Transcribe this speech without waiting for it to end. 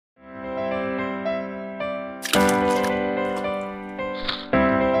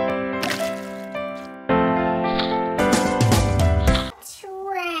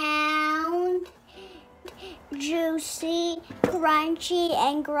branchy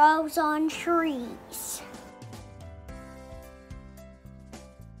and grows on trees.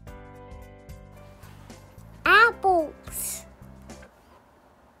 Apples.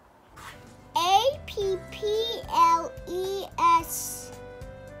 Apples.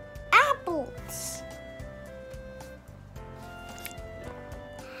 Apples.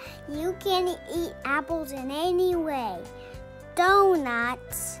 You can eat apples in any way.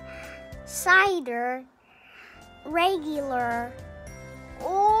 Donuts, cider, regular,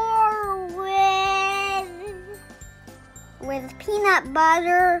 or with peanut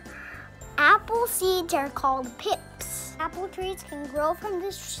butter. Apple seeds are called pips. Apple trees can grow from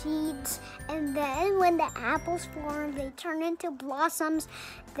the seeds, and then when the apples form, they turn into blossoms.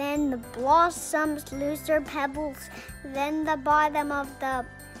 Then the blossoms lose their pebbles. Then the bottom of the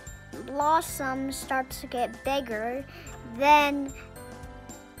blossom starts to get bigger. Then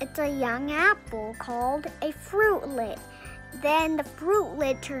it's a young apple called a fruitlet. Then the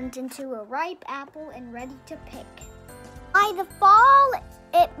fruitlet turns into a ripe apple and ready to pick. By the fall,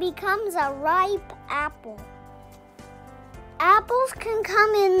 it becomes a ripe apple. Apples can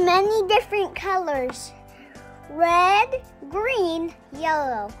come in many different colors: red, green,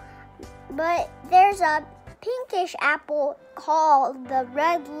 yellow. But there's a pinkish apple called the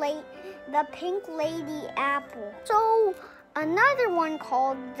pink lady apple. So another one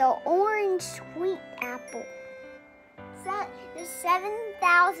called the orange sweet apple. There's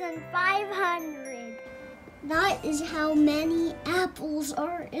 7,500. That is how many apples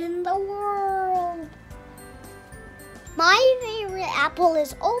are in the world. My favorite apple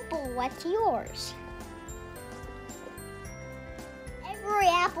is opal. What's yours? Every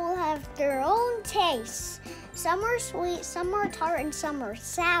apple has their own taste. Some are sweet, some are tart, and some are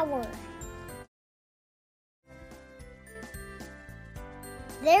sour.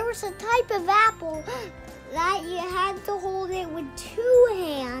 There was a type of apple that you had to hold it with 2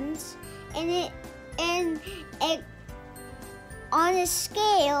 hands, and it on a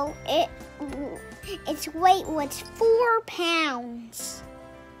scale, its weight was 4 pounds.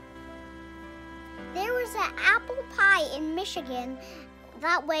 There was an apple pie in Michigan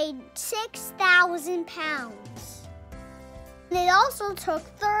that weighed 6,000 pounds. It also took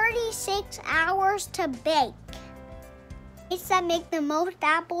 36 hours to bake. States that make the most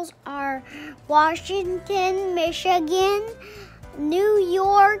apples are Washington, Michigan, New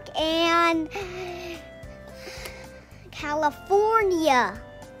York, and California.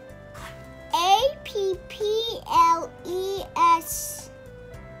 Apples.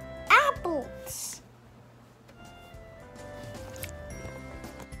 Apples.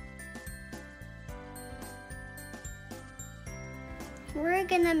 We're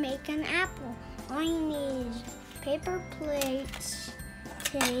gonna make an apple. All you need is paper plates,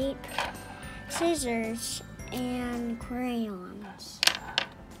 tape, scissors, and crayons.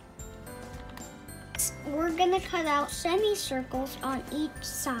 We're gonna cut out semicircles on each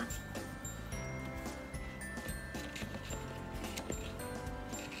side.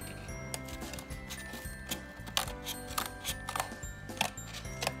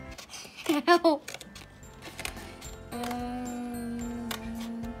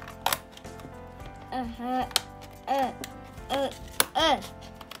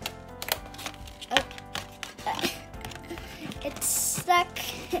 It's stuck.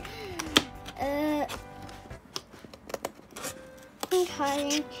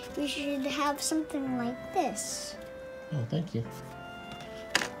 Cutting. We should have something like this. Oh, thank you.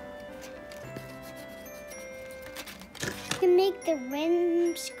 You can make the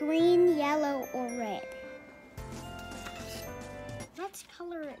rims green, yellow, or red. Let's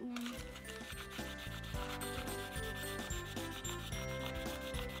color it now.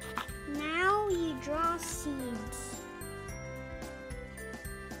 Now you draw seeds.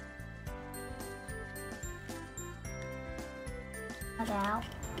 Cut out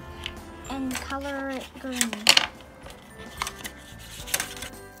and color it green.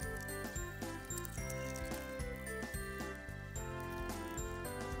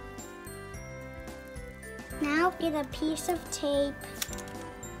 Now get a piece of tape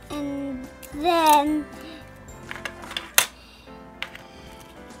and then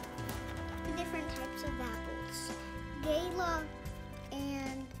different types of apples. Gala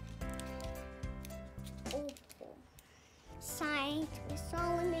and opal. Science with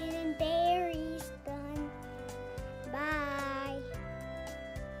Solomon and Bear.